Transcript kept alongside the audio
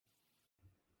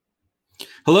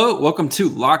Hello, welcome to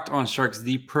Locked On Sharks,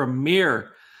 the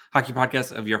premier hockey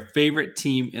podcast of your favorite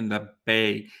team in the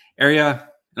Bay Area.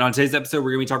 And on today's episode,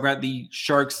 we're going to be talking about the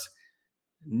Sharks'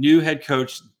 new head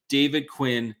coach, David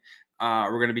Quinn. We're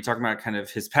going to be talking about kind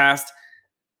of his past,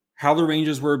 how the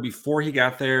Rangers were before he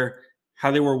got there,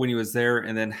 how they were when he was there,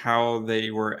 and then how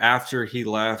they were after he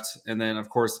left. And then, of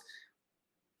course,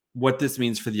 what this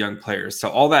means for the young players. So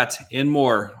all that and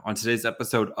more on today's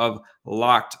episode of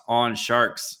Locked On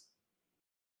Sharks.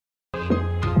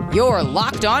 You're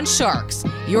Locked On Sharks,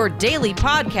 your daily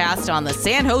podcast on the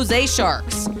San Jose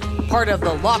Sharks. Part of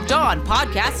the Locked On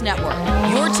Podcast Network,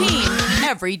 your team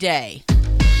every day.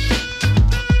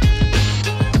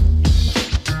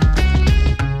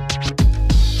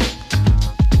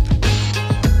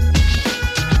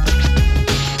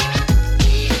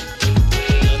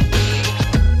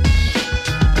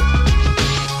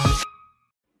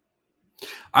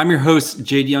 I'm your host,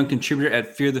 JD Young, contributor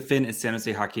at Fear the Fin and San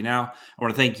Jose Hockey Now. I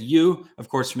want to thank you, of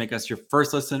course, for making us your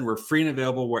first listen. We're free and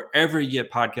available wherever you get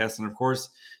podcasts. And, of course,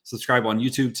 subscribe on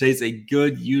YouTube. Today's a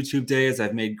good YouTube day as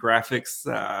I've made graphics.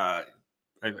 I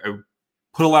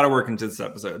put a lot of work into this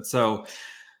episode. So,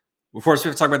 of course, we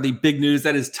have to talk about the big news.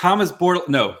 That is Thomas Bordeleau.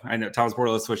 No, I know Thomas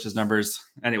Bordeleau switched his numbers.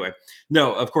 Anyway,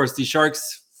 no, of course, the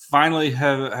Sharks finally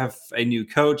have a new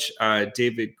coach.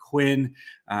 David Quinn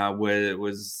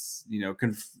was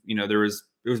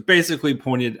it was basically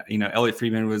pointed, Elliot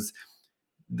Friedman was,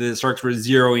 the Sharks were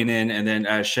zeroing in, and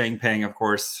then Shang Peng, of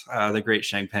course, the great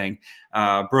Shang Peng,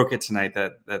 broke it tonight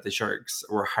that the Sharks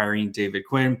were hiring David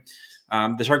Quinn.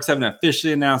 The Sharks haven't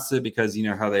officially announced it because you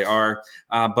know how they are,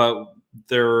 but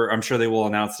I'm sure they will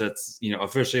announce it,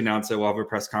 officially announce it. We'll have a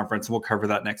press conference, and we'll cover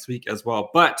that next week as well.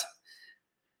 But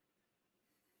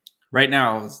right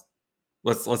now,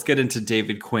 let's get into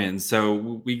David Quinn.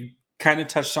 So we kind of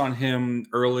touched on him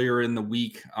earlier in the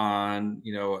week on,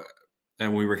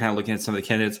 and we were kind of looking at some of the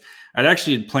candidates. I'd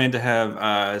actually planned to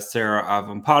have Sarah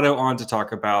Avampado on to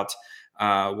talk about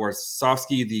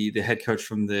Warsofsky, the head coach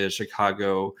from the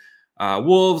Chicago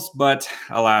Wolves, but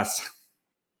alas,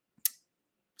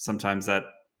 sometimes that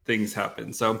things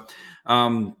happen. So,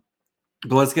 but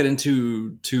let's get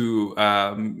into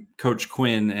Coach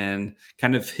Quinn and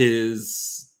kind of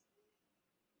his,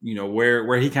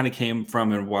 where he kind of came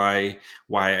from and why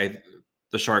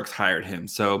the Sharks hired him.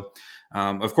 So,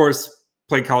 of course,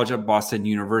 played college at Boston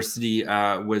University,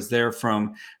 was there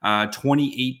from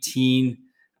 2018,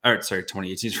 from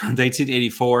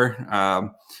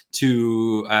 1984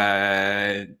 to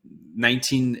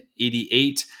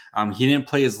 1988. He didn't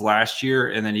play his last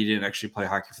year, and then he didn't actually play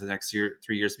hockey for the next 3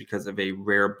 years because of a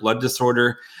rare blood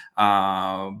disorder. But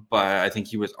I think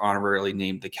he was honorarily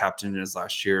named the captain in his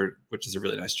last year, which is a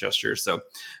really nice gesture. So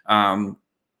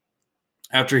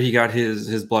after he got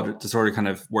his blood disorder kind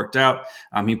of worked out,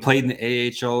 he played in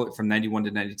the AHL from 91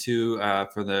 to 92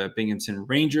 for the Binghamton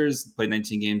Rangers, played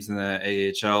 19 games in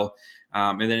the AHL.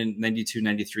 And then in 92,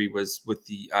 93 was with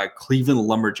the Cleveland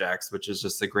Lumberjacks, which is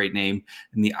just a great name.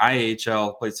 In the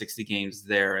IHL, played 60 games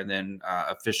there, and then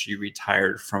officially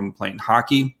retired from playing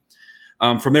hockey.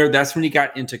 From there, that's when he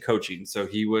got into coaching. So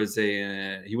he went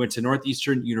to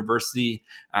Northeastern University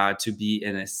to be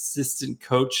an assistant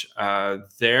coach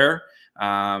there.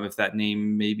 If that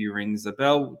name maybe rings a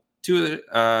bell. Do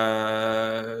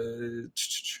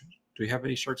we have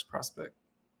any Sharks prospect?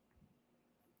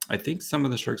 I think some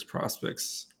of the Sharks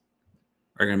prospects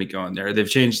are going to be going there. They've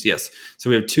changed, yes. So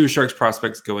we have 2 Sharks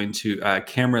prospects going to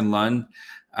Cameron Lund,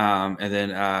 and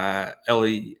then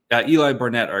Eli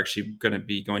Barnett are actually going to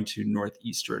be going to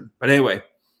Northeastern. But anyway,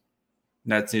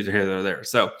 that's neither here nor there.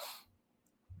 So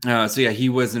yeah, he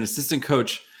was an assistant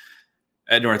coach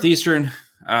at Northeastern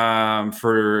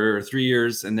for 3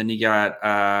 years, and then he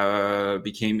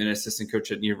became an assistant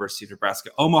coach at University of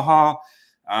Nebraska Omaha.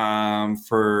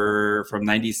 From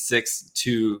 96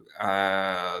 to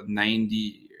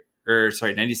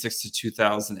 96 to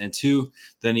 2002.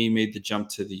 Then he made the jump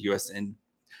to the USN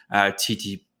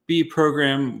TTB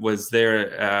program, was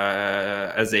there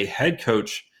as a head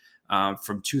coach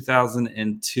from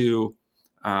 2002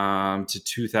 to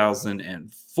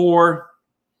 2004.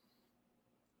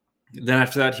 Then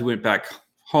after that, he went back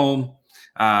home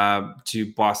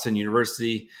to Boston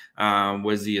University,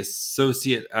 was the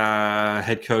associate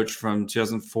head coach from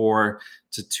 2004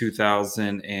 to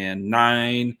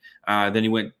 2009. Then he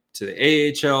went to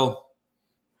the AHL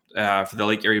for the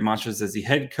Lake Erie Monsters as the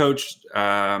head coach.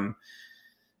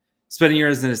 Spent a year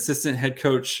as an assistant head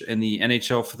coach in the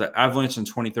NHL for the Avalanche in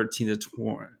 2012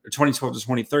 to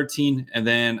 2013, and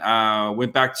then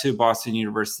went back to Boston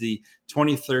University.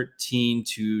 2013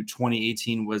 to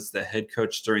 2018 was the head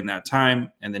coach during that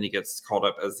time, and then he gets called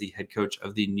up as the head coach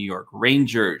of the New York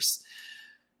Rangers.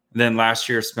 Then last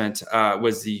year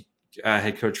was the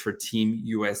head coach for Team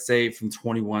USA from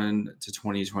 21 to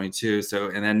 2022. So,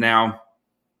 and then now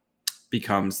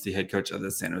becomes the head coach of the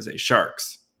San Jose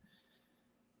Sharks.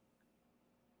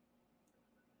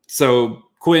 So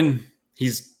Quinn,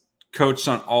 he's coached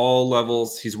on all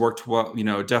levels. He's worked well,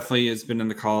 definitely has been in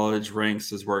the college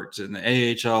ranks, has worked in the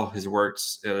AHL, has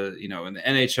worked, in the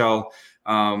NHL.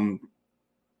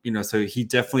 So he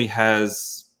definitely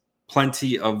has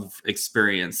plenty of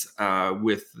experience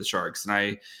with the Sharks.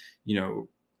 And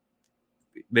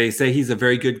they say he's a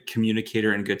very good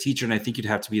communicator and good teacher. And I think you'd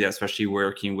have to be that, especially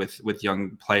working with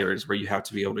young players, where you have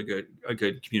to be able to be a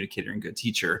good communicator and good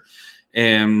teacher.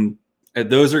 And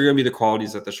those are going to be the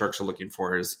qualities that the Sharks are looking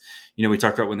for. Is, we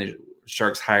talked about when the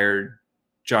Sharks hired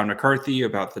John McCarthy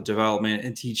about the development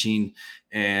and teaching,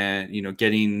 and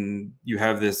you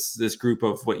have this group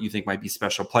of what you think might be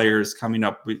special players coming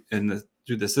up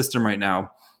through the system right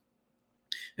now,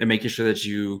 and making sure that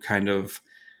you kind of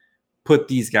put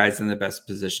these guys in the best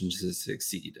position to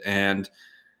succeed. And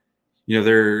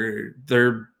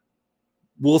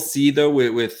we'll see though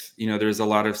with there's a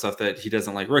lot of stuff that he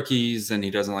doesn't like rookies, and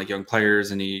he doesn't like young players,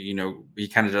 and he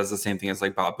kind of does the same thing as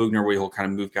like Bob Boughner, where he'll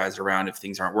kind of move guys around if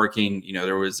things aren't working.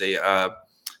 There was a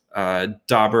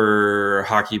Dauber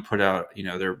Hockey put out,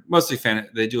 they're mostly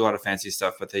they do a lot of fancy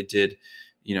stuff, but they did,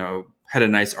 had a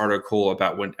nice article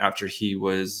about after he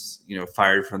was,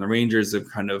 fired from the Rangers, of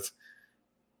kind of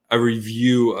a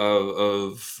review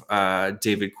of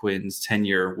David Quinn's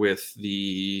tenure with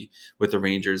the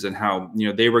Rangers, and how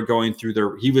they were going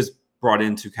through he was brought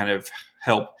in to kind of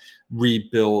help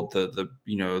rebuild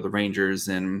the Rangers,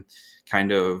 and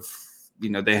kind of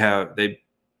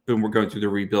we're going through the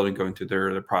rebuilding, going through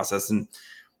their process, and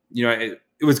it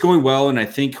was going well. And I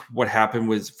think what happened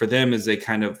was for them is they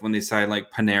kind of, when they signed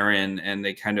like Panarin, and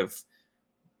they kind of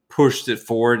pushed it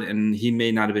forward, and he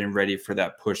may not have been ready for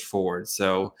that push forward.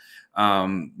 So,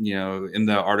 in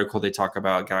the article, they talk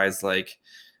about guys like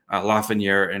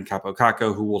Lafreniere and Kaapo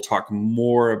Kakko, who we'll talk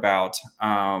more about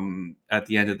at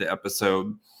the end of the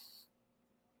episode,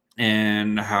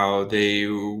 and how they,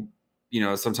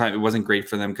 sometimes it wasn't great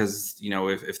for them because,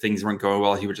 if things weren't going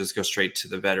well, he would just go straight to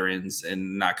the veterans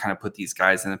and not kind of put these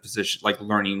guys in a position, like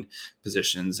learning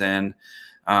positions. And,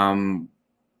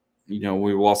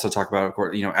 we will also talk about, of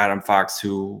course, Adam Fox,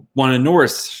 who won a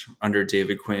Norris under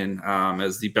David Quinn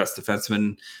as the best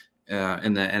defenseman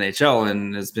in the NHL,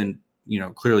 and has been,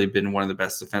 clearly been one of the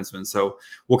best defensemen. So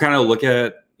we'll kind of look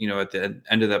at, at the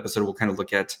end of the episode, we'll kind of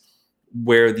look at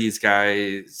where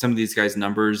some of these guys'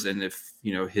 numbers, and if,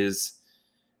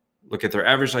 look at their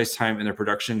average ice time and their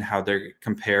production, how they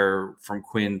compare from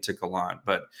Quinn to Gallant.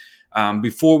 But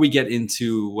before we get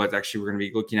into what actually we're going to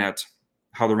be looking at,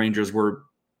 how the Rangers were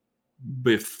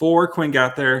before Quinn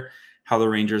got there, how the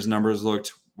Rangers numbers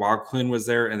looked while Quinn was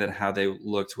there, and then how they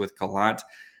looked with Gallant,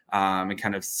 and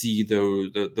kind of see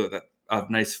a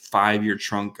nice 5-year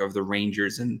chunk of the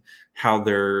Rangers and how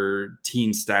their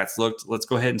team stats looked. Let's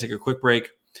go ahead and take a quick break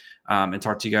and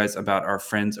talk to you guys about our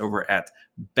friends over at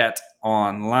Bet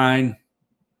Online.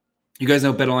 You guys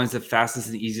know Bet Online is the fastest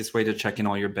and easiest way to check in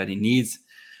all your betting needs.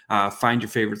 Find your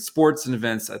favorite sports and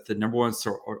events at the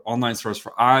 #1 online source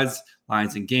for odds,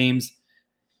 lines, and games.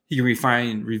 You can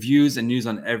find reviews and news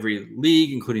on every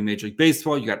league, including Major League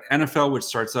Baseball. You got NFL, which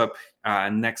starts up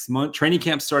next month. Training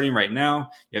camp starting right now.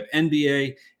 You have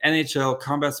NBA, NHL,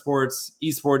 combat sports,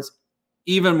 esports,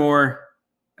 even more.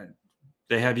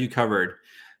 They have you covered.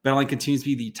 BetOnline continues to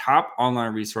be the top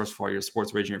online resource for all your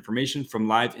sports wagering information, from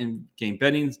live in-game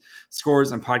betting,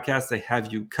 scores, and podcasts. They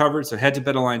have you covered. So head to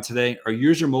BetOnline today, or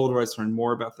use your mobile device to learn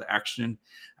more about the action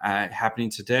happening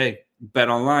today.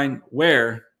 BetOnline,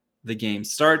 where the game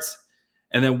starts.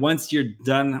 And then once you're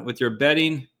done with your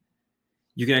betting,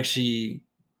 you can actually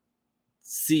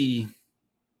see,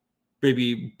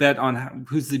 maybe bet on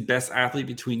who's the best athlete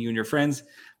between you and your friends.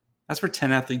 That's where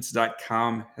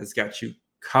 10athletes.com has got you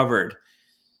covered.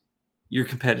 You're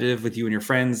competitive with you and your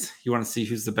friends. You want to see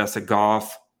who's the best at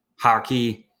golf,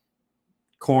 hockey,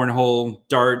 cornhole,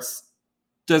 darts.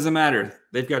 Doesn't matter.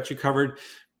 They've got you covered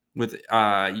with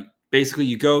basically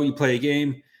you play a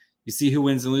game, you see who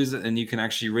wins and loses, and you can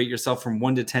actually rate yourself from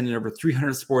 1 to 10 in over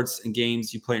 300 sports and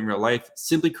games you play in real life.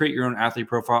 Simply create your own athlete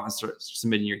profile and start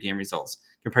submitting your game results.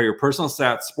 Compare your personal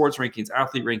stats, sports rankings,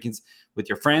 athlete rankings with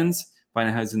your friends. Find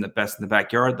out who's in the best in the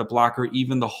backyard, the blocker,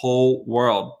 even the whole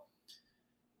world.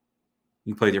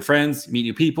 You can play with your friends, meet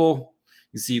new people.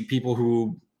 You see people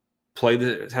who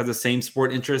have the same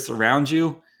sport interests around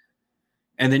you.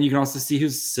 And then you can also see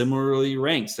who's similarly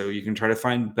ranked. So you can try to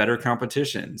find better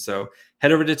competition. So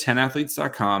head over to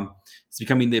 10athletes.com. It's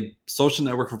becoming the social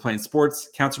network for playing sports.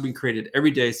 Accounts are being created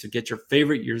every day. So get your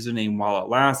favorite username while it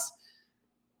lasts.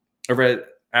 Over at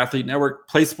Athlete Network,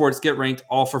 play sports, get ranked,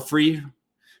 all for free.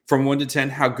 From 1 to 10,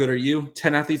 how good are you?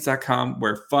 10athletes.com,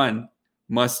 where fun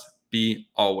must be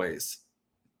always.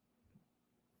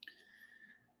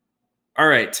 All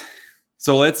right.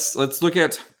 So let's look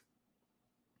at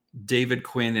David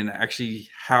Quinn and actually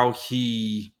how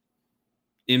he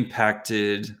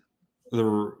impacted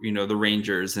the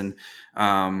Rangers. And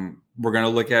we're going to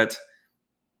look at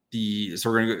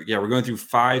we're going through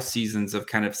 5 seasons of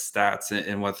kind of stats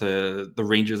and what the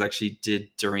Rangers actually did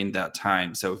during that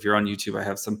time. So if you're on YouTube, I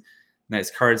have some nice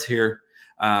cards here.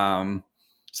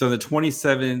 So the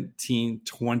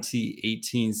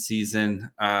 2017-2018 season,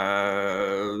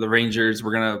 the Rangers,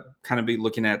 we're going to kind of be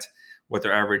looking at what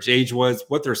their average age was,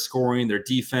 what they're scoring, their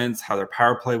defense, how their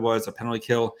power play was, a penalty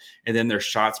kill, and then their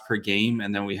shots per game.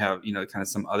 And then we have, kind of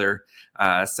some other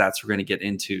stats we're going to get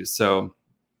into. So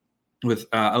with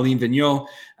Alain Vigneault,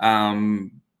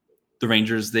 the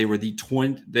Rangers, they were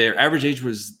their average age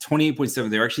was 28.7.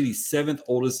 They were actually the 7th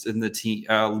oldest in the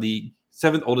league,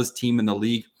 7th oldest team in the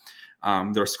league.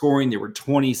 Their scoring, they were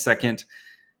 22nd,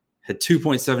 had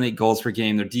 2.78 goals per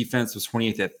game. Their defense was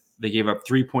 28th. They gave up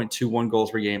 3.21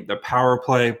 goals per game. Their power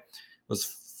play was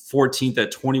 14th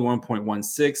at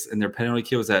 21.16, and their penalty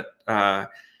kill was at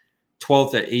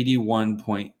 12th at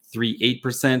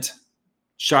 81.38%.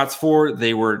 Shots for,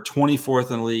 they were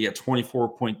 24th in the league at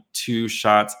 24.2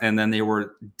 shots, and then they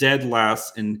were dead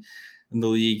last in the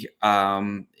league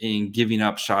in giving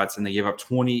up shots, and they gave up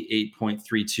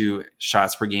 28.32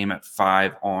 shots per game at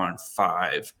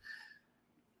 5-on-5.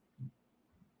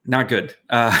 Not good.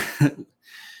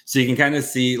 So you can kind of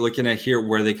see, looking at here,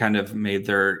 where they kind of made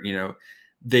their,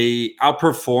 they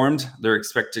outperformed their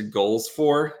expected goals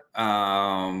for.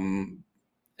 And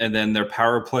then their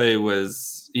power play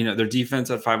was, their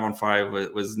defense at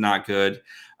 5-on-5 was not good.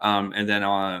 And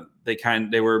then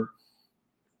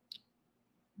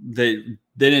they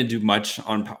didn't do much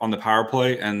on the power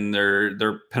play, and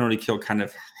their penalty kill kind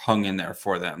of hung in there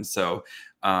for them. So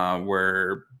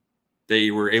where they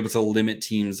were able to limit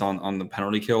teams on the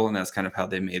penalty kill, and that's kind of how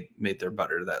they made their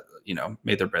bread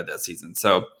that season.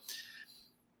 So,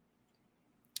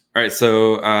 all right.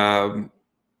 So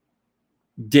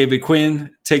David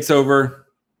Quinn takes over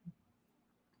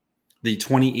the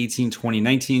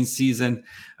 2018-2019 season.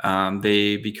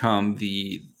 They become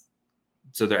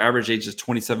so their average age is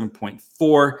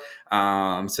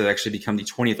 27.4. So they actually become the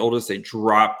 20th oldest. They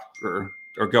drop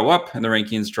or go up, and the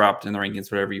rankings dropped in the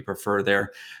rankings, whatever you prefer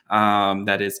there.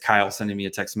 That is Kyle sending me a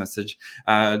text message.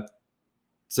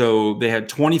 So they had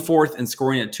 24th in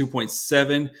scoring at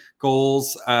 2.7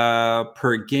 goals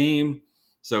per game.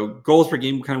 So goals per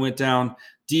game kind of went down.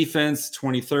 Defense,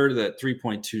 23rd at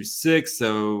 3.26.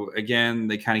 So again,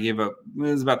 they kind of gave up, it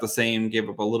was about the same, gave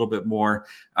up a little bit more.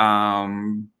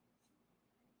 The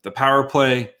power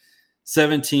play,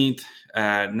 17th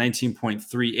at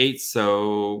 19.38.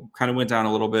 So kind of went down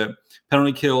a little bit.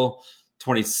 Penalty kill,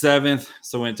 27th.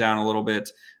 So went down a little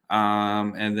bit.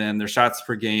 And then their shots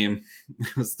per game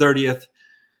was 30th,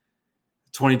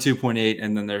 22.8.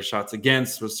 And then their shots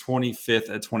against was 25th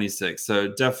at 26.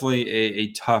 So definitely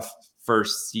a tough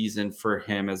first season for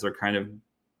him as they're kind of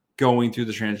going through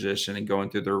the transition and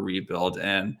going through their rebuild.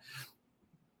 And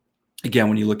again,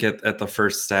 when you look at the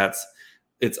first stats,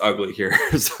 it's ugly here.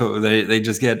 So they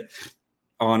just get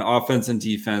on offense and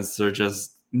defense. They're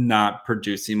just not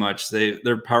producing much.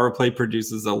 Their power play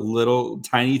produces a little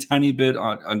tiny bit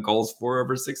on goals for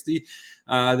over 60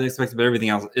 than expected, but everything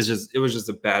else it was just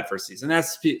a bad first season.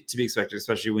 That's to be expected,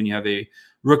 especially when you have a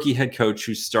rookie head coach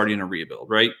who's starting a rebuild,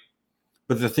 right?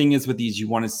 But the thing is with these, you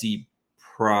want to see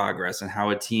progress and how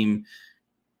a team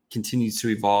continues to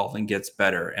evolve and gets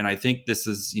better. And I think this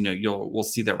is, we'll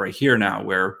see that right here now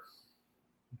where,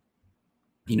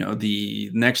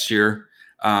 the next year,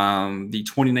 the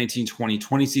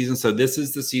 2019-2020 season. So this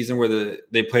is the season where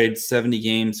they played 70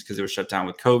 games because they were shut down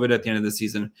with COVID at the end of the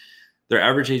season. Their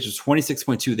average age was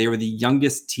 26.2. They were the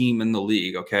youngest team in the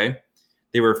league. Okay.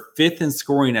 They were 5th in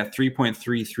scoring at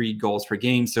 3.33 goals per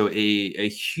game. So a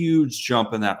huge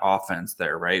jump in that offense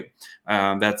there, right?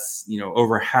 That's,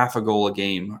 over half a goal a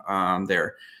game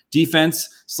there.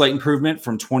 Defense, slight improvement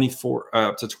from 24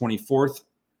 up to 24th.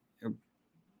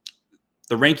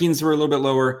 The rankings were a little bit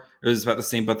lower. It was about the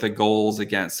same, but the goals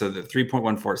against, so the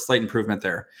 3.14, slight improvement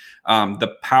there.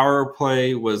 The power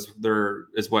play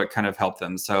is what kind of helped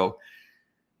them. So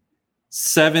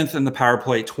 7th in the power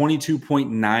play,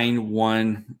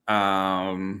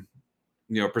 22.91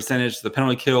 percentage. The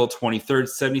penalty kill, 23rd,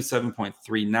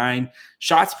 77.39.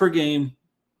 Shots per game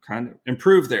kind of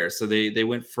improved there. So they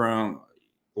went from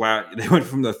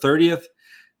the 30th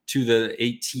to the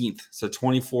 18th, so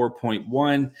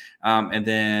 24.1. And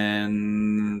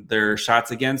then their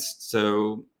shots against,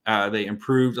 so they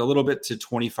improved a little bit to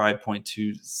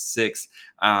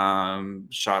 25.26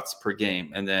 shots per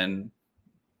game. And then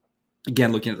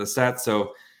again, looking at the stats,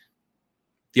 so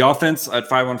the offense at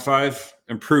 5-on-5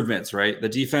 improvements, right? The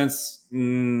defense,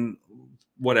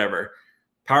 whatever.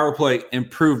 Power play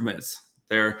improvements.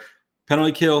 Their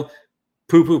penalty kill,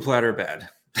 poo-poo platter bad.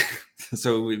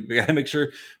 So we got to make sure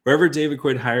wherever David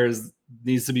Quinn hires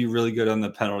needs to be really good on the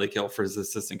penalty kill for his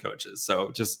assistant coaches.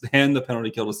 So just hand the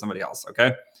penalty kill to somebody else,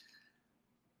 okay?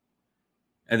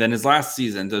 And then his last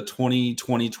season, the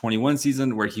 2020-21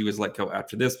 season, where he was let go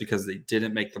after this because they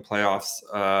didn't make the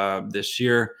playoffs this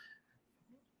year.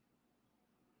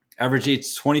 Average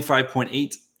age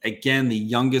 25.8. Again, the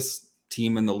youngest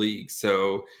team in the league.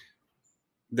 So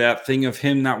that thing of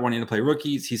him not wanting to play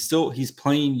rookies, he's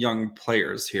playing young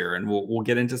players here. And we'll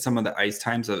get into some of the ice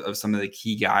times of some of the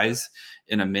key guys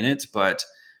in a minute, but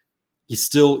he's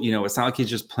still, it's not like he's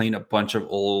just playing a bunch of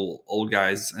old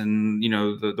guys. And,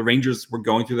 the Rangers were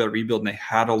going through that rebuild and they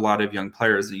had a lot of young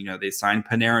players. They signed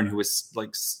Panarin, who was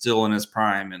like still in his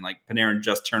prime, and like Panarin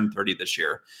just turned 30 this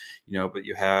year, but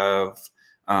you have,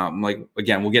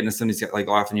 again, we'll get into some of these guys like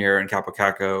Lafreniere and Kaapo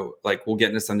Kakko, like we'll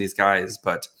get into some of these guys,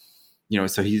 but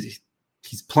so he's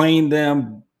playing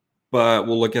them, but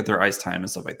we'll look at their ice time and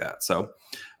stuff like that. So,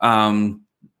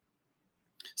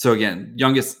 again,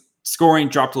 youngest scoring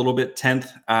dropped a little bit,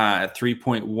 10th at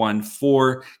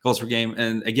 3.14 goals per game.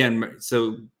 And again,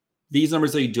 so these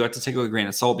numbers, though, you do have to take with a grain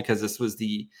of salt because this was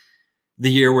the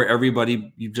year where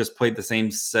you just played the same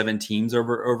 7 teams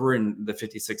over in the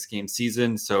 56 game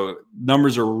season. So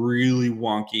numbers are really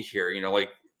wonky here.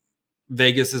 Like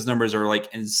Vegas's numbers are like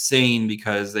insane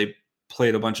because they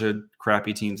played a bunch of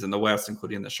crappy teams in the West,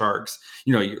 including the Sharks.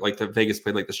 Like the Vegas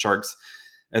played like the Sharks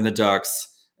and the Ducks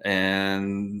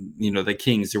and, the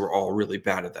Kings, who were all really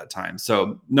bad at that time.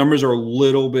 So numbers are a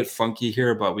little bit funky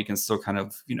here, but we can still kind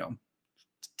of,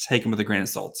 take them with a grain of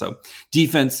salt. So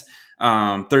defense,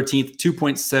 13th,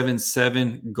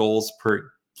 2.77 goals per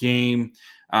game.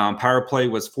 Power play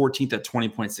was 14th at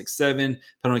 20.67.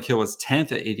 Penalty kill was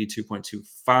 10th at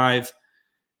 82.25.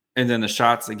 And then the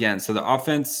shots again. So the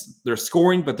offense, they're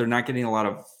scoring, but they're not getting a lot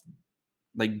of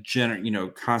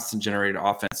constant generated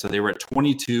offense. So they were at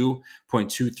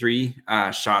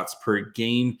 22.23 shots per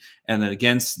game. And then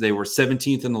against, they were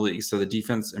 17th in the league. So the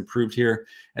defense improved here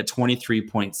at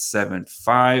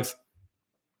 23.75.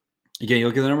 Again, you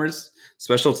look at the numbers,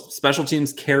 special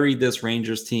teams carried this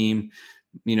Rangers team.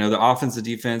 The offensive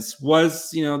defense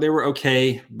was, they were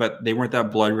okay, but they weren't that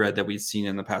blood red that we've seen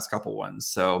in the past couple ones.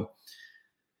 So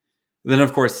then,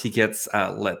 of course, he gets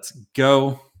let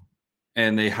go,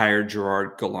 and they hired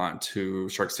Gerard Gallant, who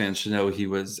Sharks fans should know he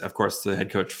was, of course, the head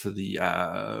coach for the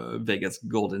Vegas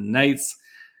Golden Knights.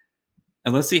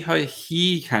 And let's see how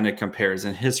he kind of compares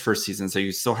in his first season. So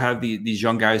you still have these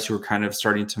young guys who are kind of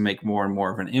starting to make more and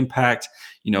more of an impact.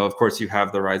 Of course, you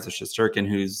have the rise of Shesterkin,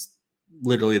 who's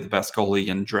literally the best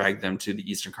goalie and dragged them to the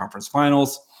Eastern Conference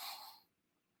Finals.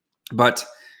 But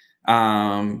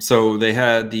so they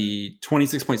had the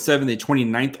 26.7, the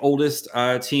 29th oldest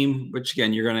team, which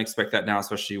again, you're going to expect that now,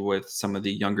 especially with some of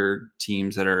the younger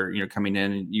teams that are, coming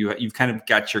in. You've kind of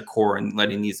got your core and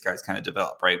letting these guys kind of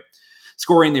develop, right?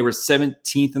 Scoring, they were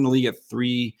 17th in the league at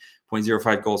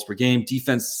 3.05 goals per game.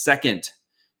 Defense, second,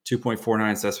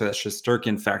 2.49. So that's where that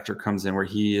Shesterkin factor comes in, where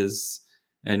he is,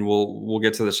 and we'll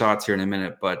get to the shots here in a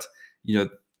minute. But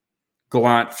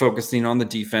Gallant focusing on the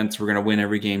defense. We're going to win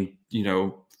every game,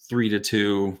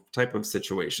 3-2 type of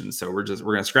situation. So we're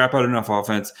going to scrap out enough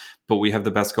offense, but we have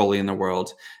the best goalie in the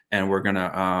world, and we're going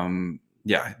to,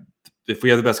 if we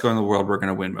have the best goalie in the world, we're going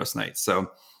to win most nights.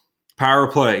 So power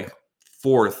play,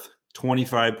 4th,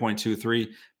 25.23.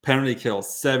 Penalty kill,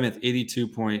 7th,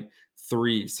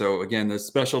 82.3. So again, the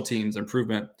special teams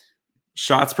improvement.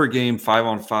 Shots per game,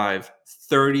 5-on-5,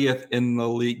 30th in the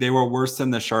league. They were worse than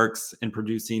the Sharks in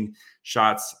producing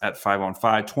shots at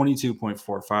 5-on-5,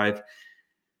 22.45.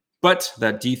 But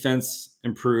that defense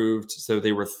improved. So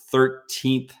they were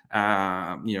 13th,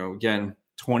 again,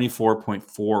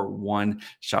 24.41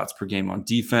 shots per game on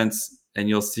defense. And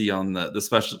you'll see on the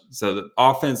special, so the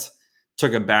offense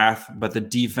took a bath, but the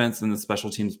defense and the special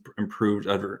teams improved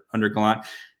under Gallant.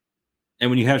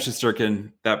 And when you have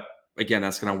Shesterkin,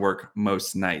 that's going to work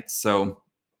most nights. So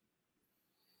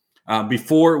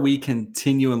Before we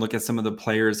continue and look at some of the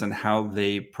players and how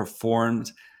they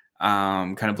performed,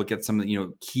 kind of look at some of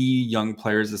the, key young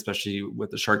players, especially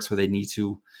with the Sharks, where they need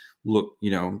to look,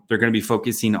 they're going to be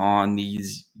focusing on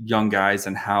these young guys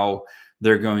and how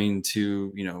they're going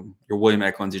to, your William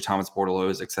Eklunds, your Thomas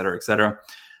Bordelos, et cetera, et cetera.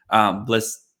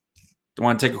 Let's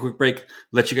want to take a quick break.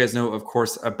 Let you guys know, of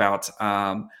course, about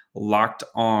Locked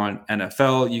On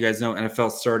NFL. You guys know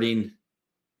NFL starting,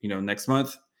 next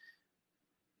month.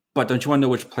 But don't you want to know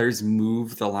which players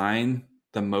move the line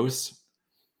the most?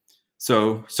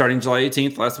 So starting July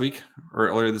 18th last week or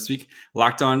earlier this week,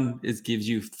 Locked On gives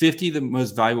you 50 of the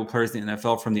most valuable players in the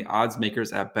NFL from the odds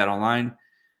makers at BetOnline.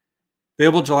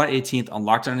 Available July 18th on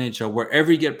Locked On NHL,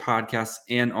 wherever you get podcasts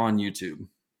and on YouTube.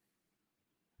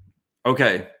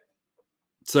 Okay.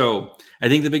 So I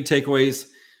think the big takeaways,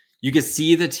 you can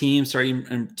see the team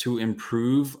starting to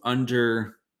improve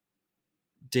under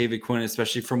David Quinn,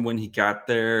 especially from when he got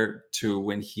there to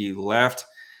when he left.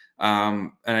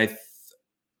 And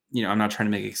I'm not trying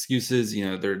to make excuses.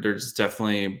 There's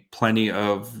definitely plenty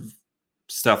of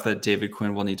stuff that David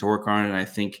Quinn will need to work on. And I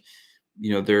think,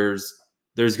 there's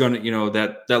going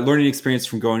to, that learning experience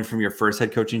from going from your first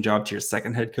head coaching job to your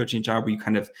second head coaching job, where you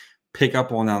kind of pick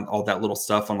up on all that little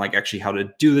stuff on like actually how to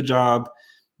do the job,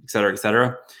 et cetera, et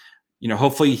cetera.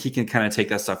 Hopefully he can kind of take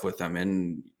that stuff with him.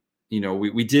 And,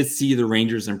 we did see the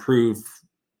Rangers improve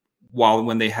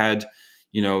when they had,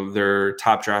 their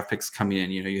top draft picks coming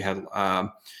in. You had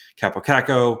Kaapo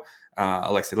Kakko,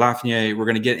 Alexis Lafreniere. We're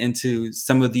going to get into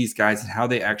some of these guys and how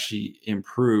they actually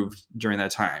improved during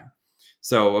that time.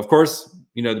 So, of course,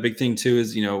 the big thing too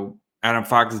is, Adam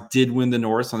Fox did win the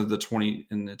Norris in the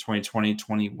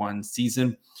 2020-21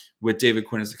 season with David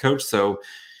Quinn as a coach. So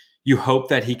you hope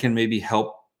that he can maybe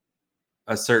help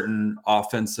a certain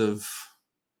offensive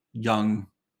young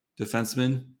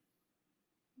defenseman,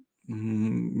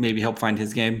 maybe help find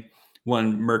his game.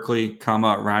 One Merkley,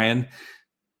 Ryan.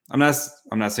 I'm not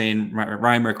saying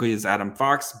Ryan Merkley is Adam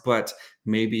Fox, but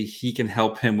maybe he can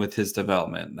help him with his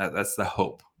development. That's the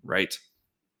hope, right?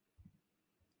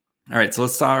 All right, so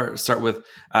let's start with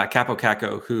Kaapo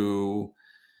Kakko, who,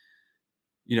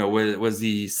 was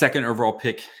the second overall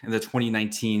pick in the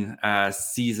 2019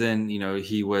 season.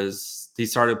 He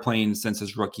started playing since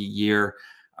his rookie year,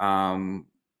 in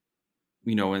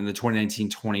the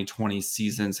 2019-2020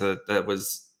 season. So that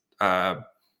was,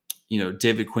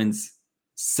 David Quinn's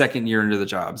second year into the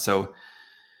job. So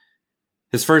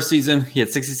his first season, he had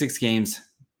 66 games,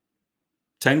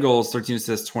 10 goals, 13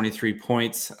 assists, 23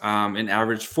 points, and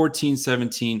average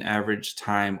 14-17 average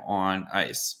time on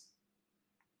ice.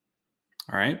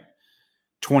 All right.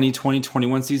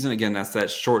 2020-21 season, again, that's that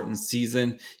shortened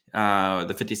season.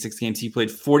 The 56 games he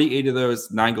played, 48 of those,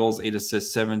 9 goals, 8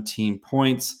 assists, 17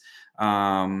 points,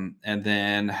 and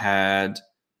then had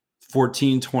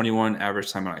 14-21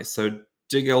 average time on ice. So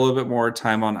did get a little bit more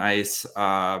time on ice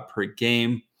per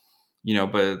game,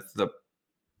 but the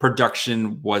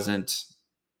production wasn't.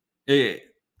 It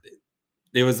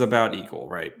was about equal,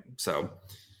 right? So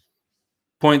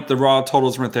the raw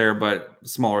totals weren't there, but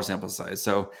smaller sample size.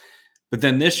 So, but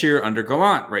then this year under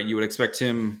Gallant, right, you would expect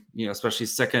him, especially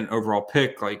second overall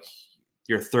pick, like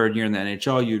your third year in the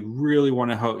NHL, you'd really want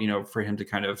to hope, for him to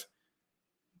kind of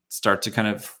start to kind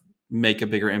of make a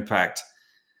bigger impact.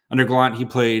 Under Gallant, he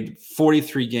played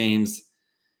 43 games,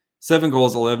 7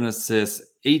 goals, 11 assists,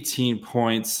 18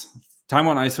 points. Time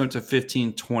on ice went to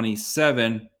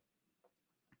 15-27.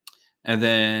 And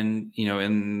then,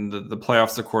 in the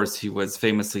playoffs, of course, he was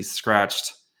famously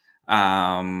scratched,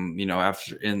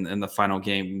 after in the final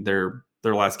game, their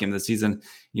last game of the season.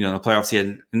 In the playoffs, he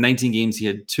had 19 games. He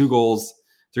had 2 goals,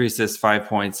 3 assists, 5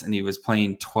 points, and he was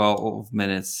playing 12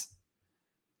 minutes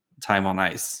time on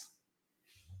ice.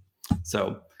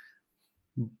 So,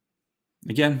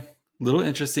 again, a little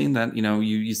interesting that,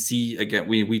 you see, again,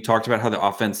 we talked about how the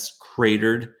offense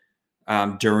cratered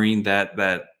during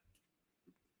that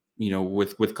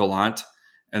with Gallant,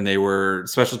 and they were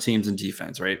special teams and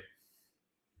defense, right?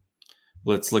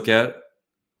 Let's look at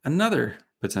another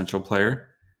potential player.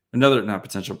 Not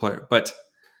potential player, but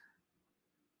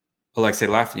Alexis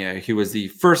Lafreniere. He was the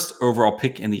first overall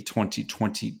pick in the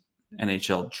 2020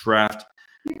 NHL draft.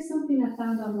 Here's something I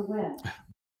found on the web.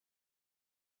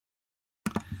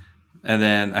 And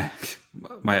then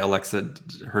my Alexa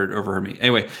overheard me.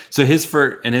 Anyway, so his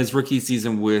rookie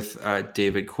season with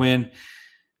David Quinn,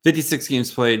 56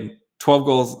 games played, 12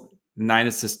 goals, 9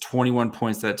 assists, 21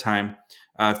 points at that time,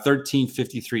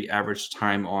 13.53 average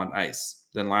time on ice.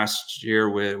 Then last year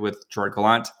with Gerard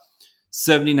Gallant,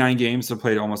 79 games, so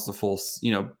played almost the full,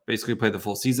 basically played the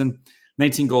full season,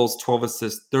 19 goals, 12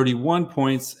 assists, 31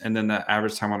 points, and then the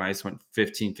average time on ice went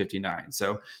 15:59.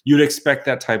 So you'd expect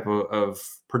that type of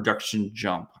production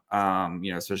jump,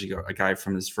 especially a guy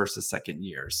from his first to second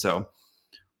year. So,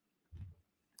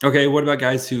 okay, what about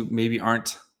guys who maybe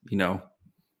aren't,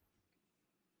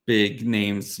 big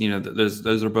names?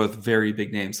 Those are both very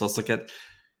big names. So let's look at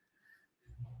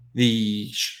the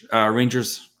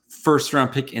Rangers' first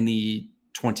round pick in the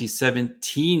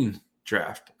 2017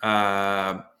 draft,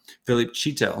 Philippe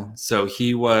Cheetel. So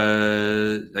he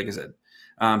was, like I said,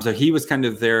 so he was kind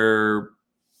of there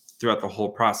throughout the whole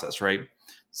process, right?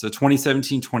 So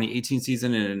 2017, 2018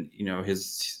 season, and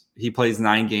he plays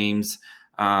 9 games,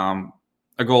 a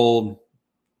goal,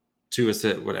 2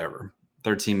 assists, whatever,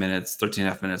 13 and a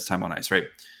half minutes time on ice, right?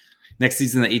 Next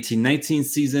season, the 18-19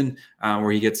 season,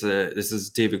 where he gets this is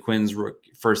David Quinn's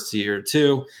first year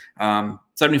too.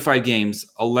 75 games,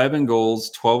 11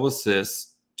 goals, 12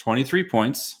 assists, 23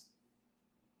 points.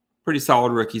 Pretty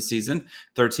solid rookie season.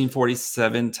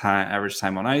 13:47 average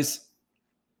time on ice.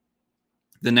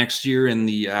 The next year in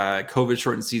the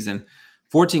COVID-shortened season,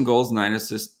 14 goals, 9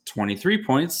 assists, 23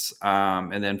 points,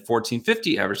 and then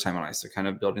 14:50 average time on ice. So kind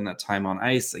of building that time on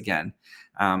ice again.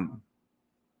 In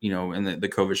the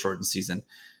COVID-shortened season.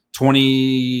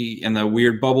 20 in the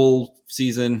weird bubble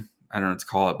season. I don't know what to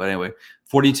call it, but anyway,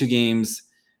 42 games,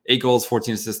 8 goals,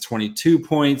 14 assists, 22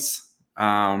 points,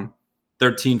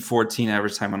 13:14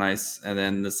 average time on ice. And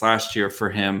then this last year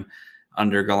for him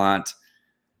under Gallant,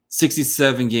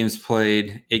 67 games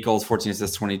played, 8 goals, 14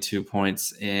 assists, 22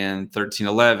 points, and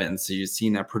 13:11. So you've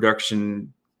seen that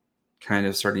production kind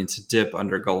of starting to dip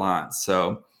under Gallant.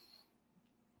 So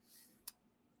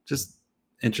just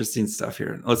interesting stuff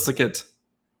here. Let's look at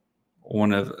one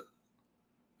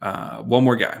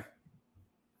more guy.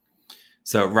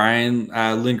 So Ryan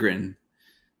Lindgren,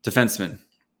 defenseman.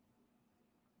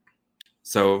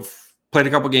 So played a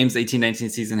couple games,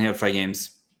 18-19 season, he had 5 games.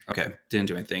 Okay, didn't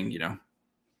do anything,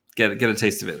 get a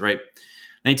taste of it, right?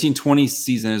 19-20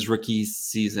 season is rookie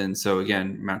season. So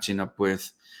again, matching up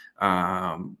with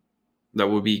that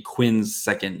would be Quinn's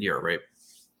second year, right?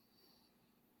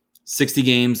 60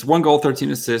 games, 1 goal,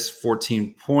 13 assists,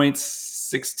 14 points,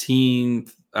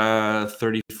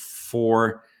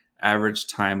 16:34 average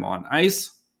time on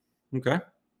ice. Okay.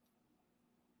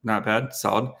 Not bad.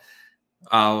 Solid.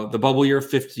 The bubble year,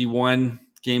 51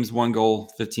 games, 1 goal,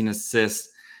 15 assists,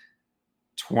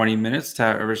 20 minutes to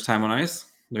average time on ice.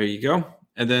 There you go.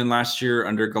 And then last year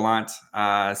under Gallant,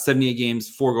 78 games,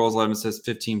 4 goals, 11 assists,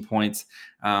 15 points,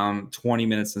 20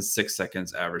 minutes and 6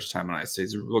 seconds average time on ice. So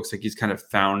it looks like he's kind of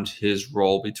found his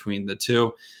role between the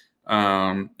two.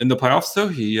 In the playoffs, though,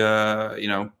 he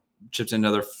chipped in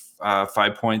another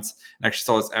 5 points and actually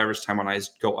saw his average time on ice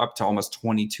go up to almost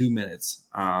 22 minutes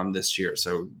this year.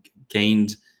 So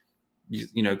gained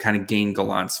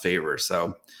Gallant's favor.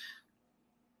 So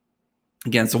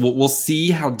again, so we'll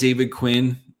see how David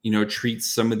Quinn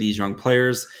treats some of these young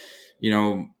players,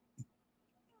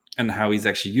 and how he's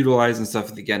actually utilized and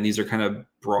stuff. Again, these are kind of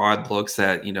broad looks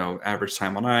at, average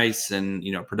time on ice and,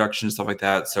 production and stuff like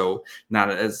that. So not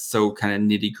as so kind of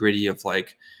nitty gritty of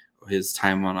like his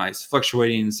time on ice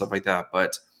fluctuating and stuff like that.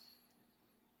 But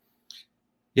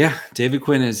yeah, David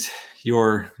Quinn is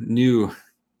your new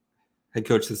head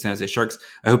coach of the San Jose Sharks.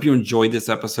 I hope you enjoyed this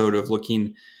episode of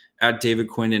looking at David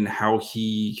Quinn and how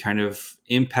he kind of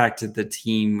impacted the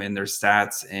team and their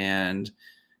stats and,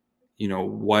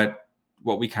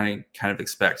 what we kind of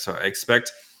expect. So I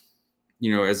expect,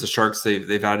 as the Sharks,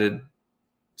 they've added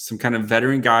some kind of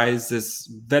veteran guys, this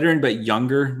veteran, but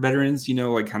younger veterans,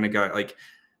 like kind of guy, like,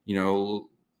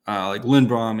 like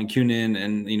Lindblom and Kunin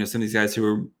and, some of these guys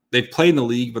they've played in the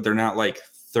league, but they're not like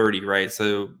 30, right?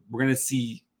 So we're going to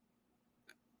see,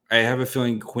 I have a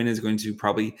feeling Quinn is going to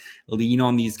probably lean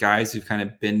on these guys who've kind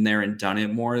of been there and done it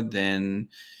more than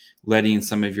letting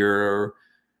some of your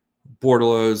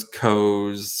Bordelos,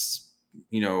 Coes,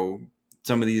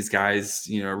 some of these guys,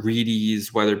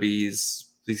 Reedies, Weatherbees,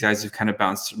 these guys who've kind of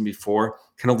bounced before,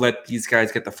 kind of let these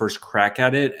guys get the first crack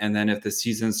at it. And then if the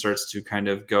season starts to kind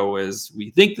of go as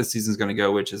we think the season's going to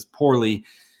go, which is poorly,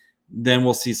 then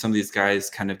we'll see some of these guys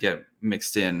kind of get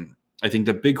mixed in. I think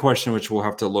the big question, which we'll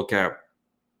have to look at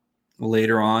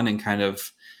later on and kind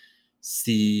of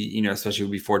see, especially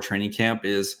before training camp,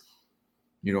 is,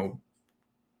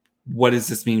 what does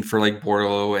this mean for like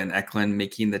Bordelot and Eklund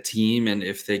making the team? And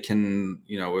if they can,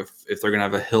 if they're going to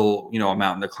have a hill, a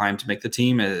mountain to climb to make the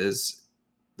team, there's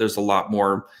a lot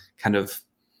more kind of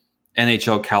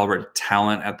NHL caliber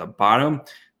talent at the bottom.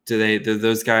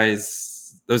 Those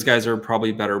guys are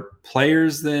probably better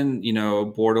players than,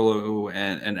 Bordelot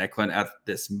and Eklund at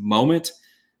this moment.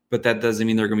 but that doesn't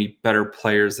mean they're going to be better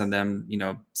players than them,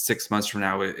 6 months from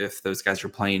now if those guys are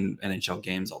playing NHL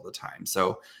games all the time.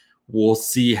 So we'll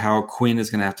see how Quinn is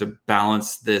going to have to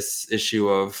balance this issue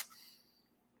of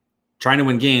trying to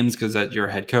win games because that you're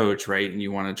a head coach, right? And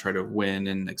you want to try to win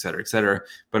and et cetera,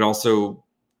 but also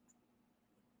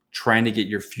trying to get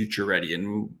your future ready.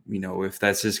 And, if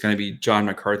that's just going to be John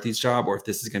McCarthy's job, or if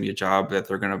this is going to be a job that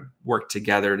they're going to work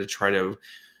together to try to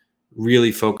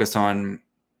really focus on,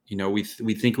 we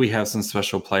think we have some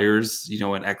special players,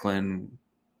 in Eklund,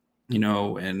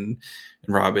 and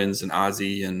Robbins and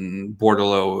Ozzy and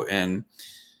Bordeleau, and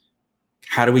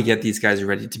how do we get these guys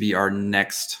ready to be our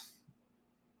next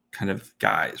kind of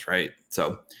guys, right?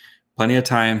 So plenty of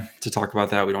time to talk about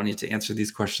that. We don't need to answer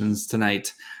these questions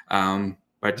tonight. But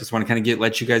I just want to kind of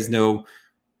let you guys know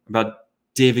about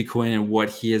David Quinn and what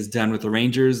he has done with the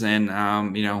Rangers. And,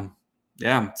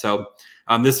 So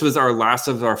this was our last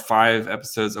of our 5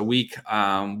 episodes a week.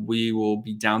 We will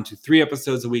be down to 3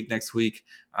 episodes a week next week.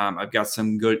 I've got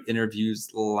some good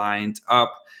interviews lined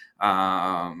up.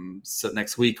 So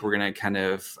next week, we're going to kind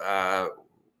of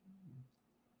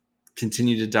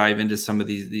continue to dive into some of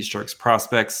these Sharks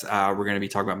prospects. We're going to be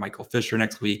talking about Michael Fisher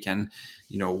next week and,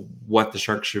 what the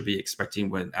Sharks should be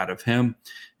expecting out of him,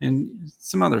 and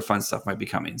some other fun stuff might be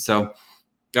coming. So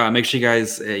make sure you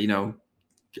guys,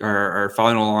 are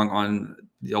following along on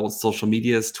the old social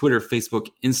medias, Twitter, Facebook,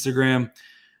 Instagram.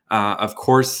 Of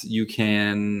course, you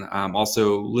can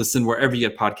also listen wherever you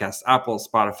get podcasts, Apple,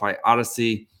 Spotify,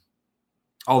 Odyssey,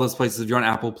 all those places. If you're on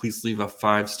Apple, please leave a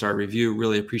 5-star review.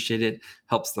 Really appreciate it.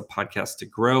 Helps the podcast to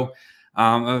grow.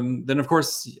 Then, of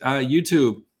course,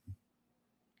 YouTube.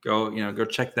 Go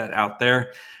check that out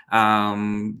there. I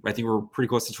think we're pretty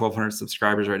close to 1,200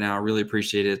 subscribers right now. I really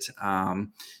appreciate it.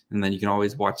 And then you can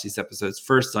always watch these episodes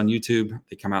first on YouTube.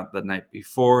 They come out the night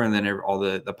before, and then all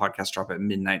the podcasts drop at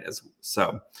midnight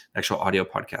so actual audio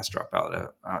podcasts drop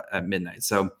out at midnight.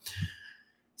 So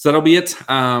that'll be it.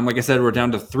 Like I said, we're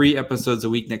down to 3 episodes a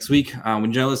week next week.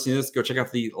 When you're listening to this, go check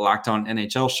out the Locked On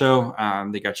NHL show.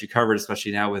 They got you covered,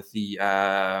 especially now with the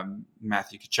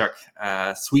Matthew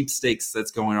Tkachuk sweepstakes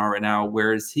that's going on right now.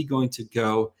 Where is he going to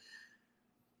go?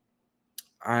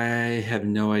 I have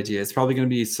no idea. It's probably going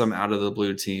to be some out of the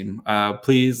blue team.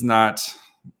 Please not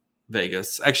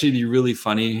Vegas. Actually, it'd be really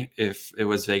funny if it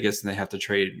was Vegas and they have to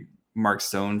trade Mark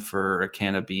Stone for a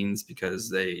can of beans because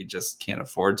they just can't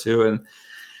afford to. And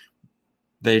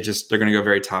they're going to go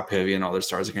very top heavy and all their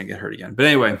stars are going to get hurt again. But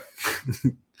anyway,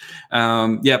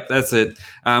 that's it.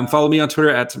 Follow me on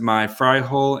Twitter at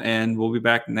myfryhole, and we'll be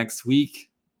back next week.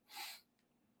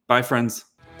 Bye, friends.